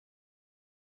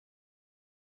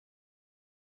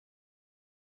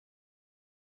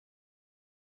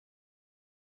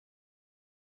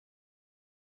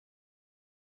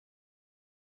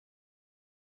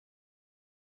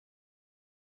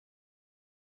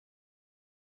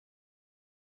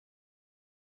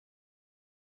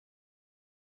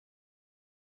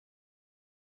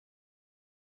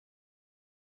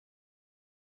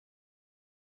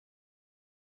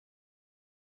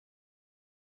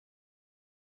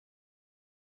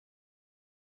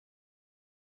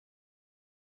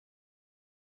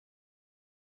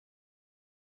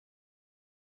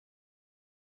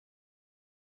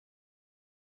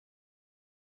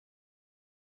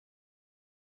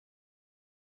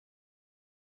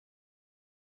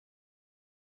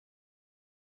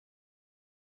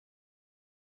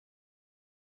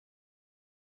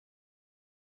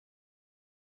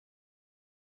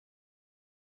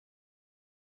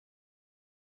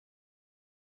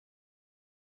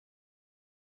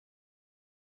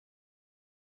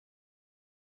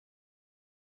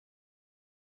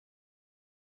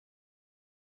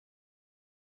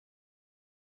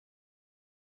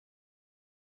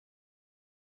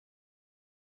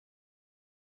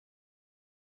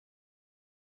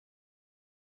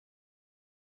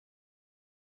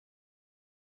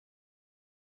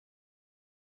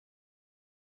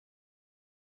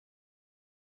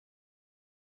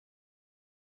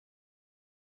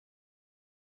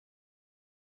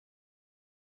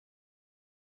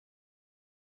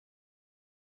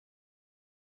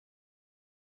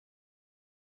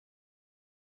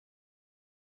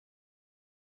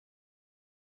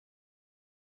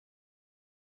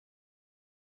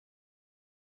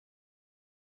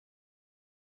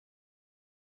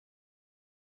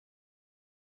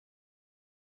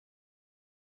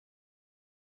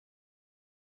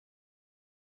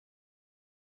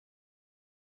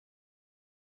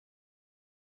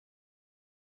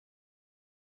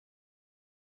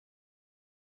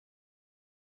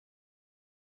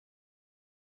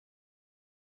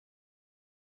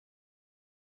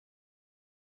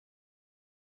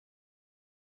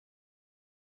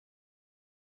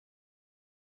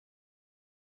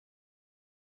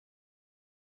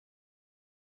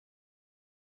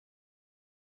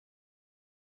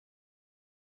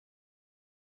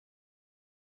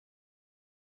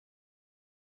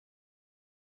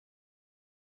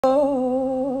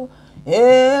Yeah,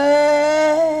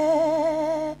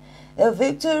 the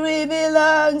victory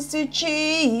belongs to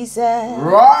Jesus.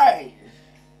 Right.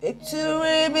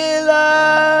 Victory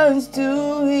belongs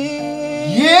to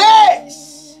Him.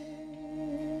 Yes.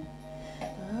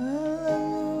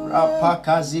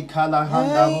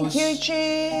 Thank you,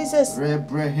 Jesus.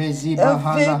 The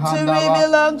victory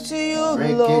belongs to you,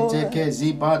 Lord.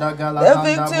 The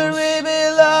victory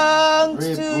belongs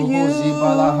to you.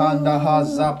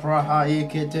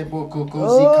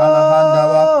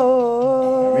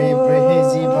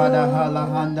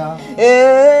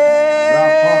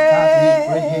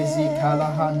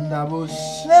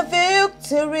 The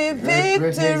victory,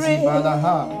 victory.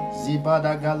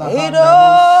 It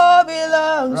all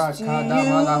belongs to you.